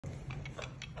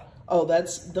Oh,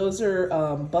 those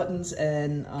are buttons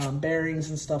and bearings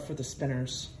and stuff for the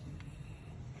spinners.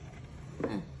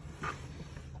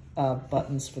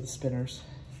 Buttons for the spinners.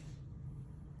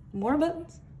 More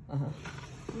buttons?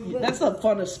 That's the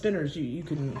fun of spinners. You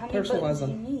can personalize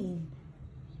them. How many buttons do you need?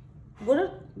 What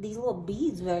are these little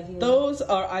beads back here? Those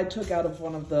are I took out of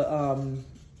one of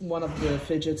the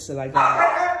fidgets that I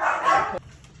got.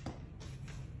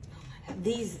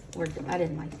 These were, I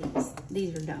didn't like these.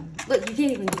 These were dumb. Look, you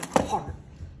can't even get a heart.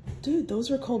 Dude,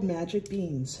 those are called magic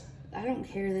beans. I don't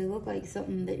care. They look like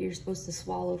something that you're supposed to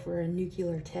swallow for a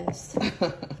nuclear test.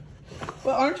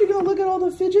 Well, aren't you going to look at all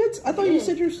the fidgets? I thought you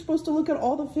said you're supposed to look at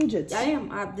all the fidgets. I am.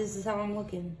 This is how I'm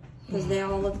looking. Because they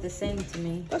all look the same to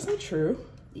me. That's not true.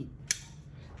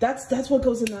 That's what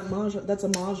goes in that mahjong. That's a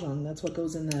mahjong. That's what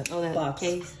goes in that box.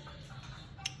 Case.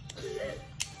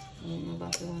 I don't know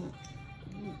about that.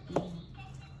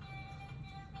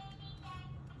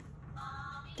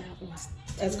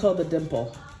 That's called the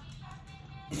dimple.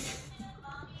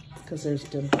 Because there's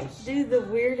dimples. Dude, the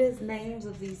weirdest names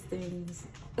of these things.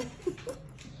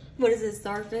 What is it,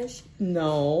 starfish?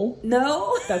 No.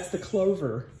 No? That's the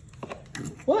clover.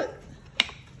 What?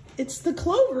 It's the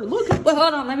clover. Look. Well,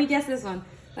 hold on. Let me guess this one.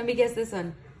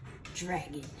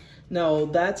 Dragon. No,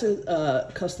 that's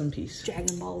a custom piece.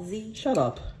 Dragon Ball Z. Shut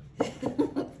up. Okay,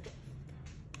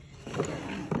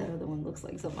 that other one looks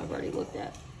like something I've already looked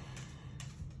at.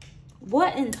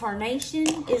 What in tarnation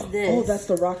is this? Oh, that's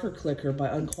the rocker clicker by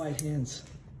Unquiet Hands.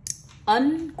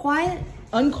 Unquiet?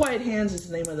 Unquiet Hands is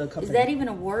the name of the company. Is that even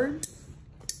a word?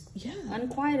 Yeah.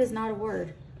 Unquiet is not a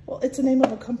word. Well, it's the name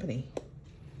of a company.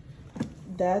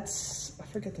 That's, I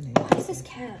forget the name. What's this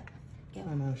cat? Yeah.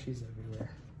 I know, she's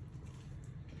everywhere.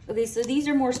 Okay, so these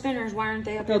are more spinners. Why aren't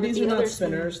they up here? No, these are not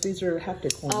spinners. These are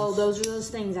haptic ones. Oh, those are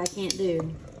those things I can't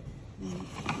do.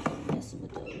 I'm messing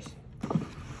with those.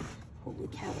 Holy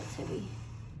cow, that's heavy.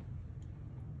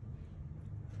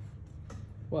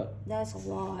 What? That's a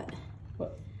lot.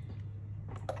 What?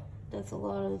 That's a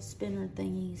lot of spinner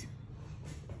thingies.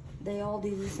 They all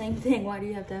do the same thing. Why do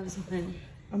you have to have so many?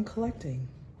 I'm collecting.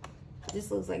 This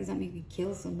looks like something you could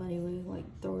kill somebody with, like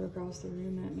throw it across the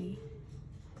room at me.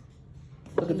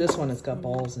 Look at this one, it's got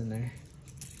balls in there.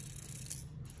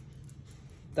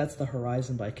 That's the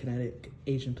Horizon by Kinetic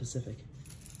Asian Pacific.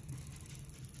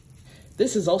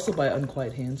 This is also by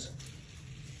Unquiet Hands.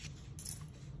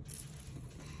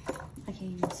 I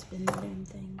can't even spin the damn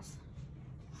things.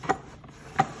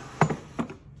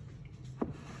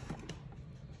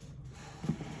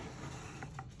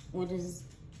 What is...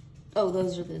 Oh,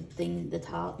 those are the things, the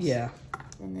tops? Yeah.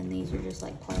 And then these are just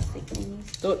like plastic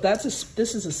things? So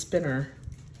this is a spinner.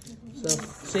 So,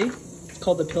 see? It's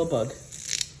called the pill bug.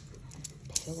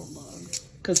 Pill bug.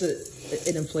 Because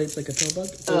it inflates like a pill bug.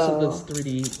 Those are those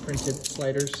 3D printed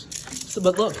sliders. So,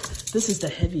 but look, this is the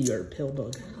heavier pill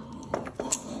bug.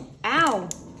 Ow!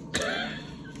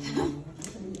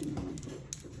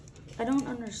 I don't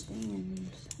understand.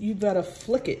 You gotta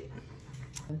flick it.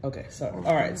 Okay, so,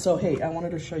 all right. So, hey, I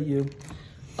wanted to show you,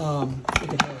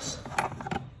 look at this.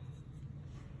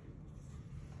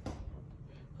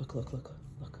 Look, look, look,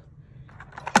 look.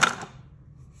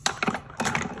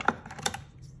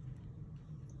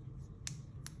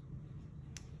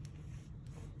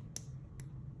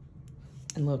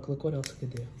 And look what else it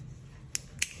could do.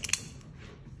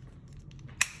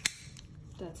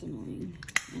 That's annoying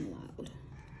and loud.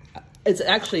 It's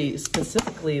actually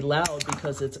specifically loud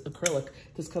because it's acrylic.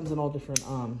 This comes in all different,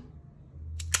 Oh,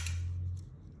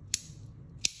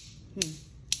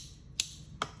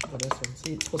 this one.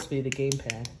 See, it's supposed to be the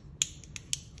gamepad.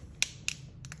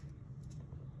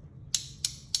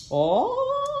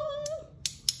 Oh!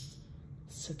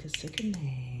 Suka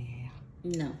man.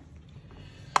 No.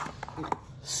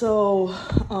 So,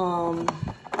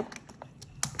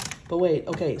 but wait,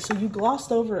 okay, so you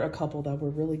glossed over a couple that were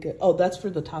really good. Oh, that's for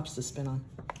the tops to spin on.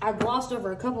 I glossed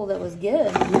over a couple that was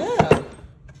good. Yeah.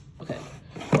 Okay,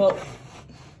 well,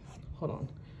 hold on.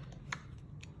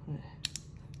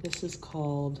 This is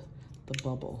called the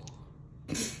bubble.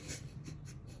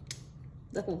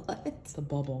 The what? The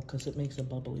bubble, because it makes a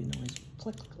bubbly noise.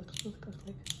 Click, click, click, click,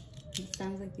 click. It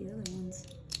sounds like the other ones.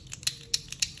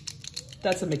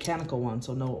 That's a mechanical one,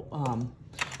 so no,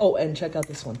 oh, and check out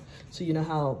this one. So you know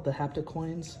how the haptic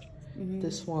coins,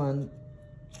 this one,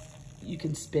 you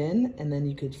can spin, and then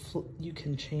you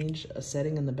can change a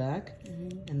setting in the back,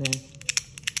 and then,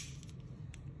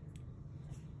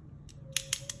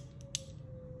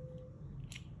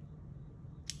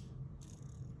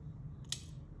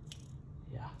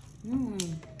 yeah.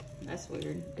 That's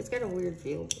weird. It's got a weird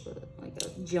feel to it, like a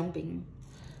jumping.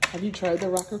 Have you tried the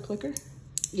rocker clicker?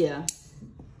 Yeah.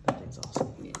 That thing's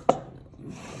awesome. Yeah.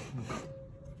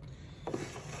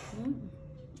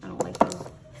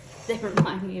 They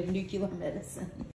remind me of nuclear medicine.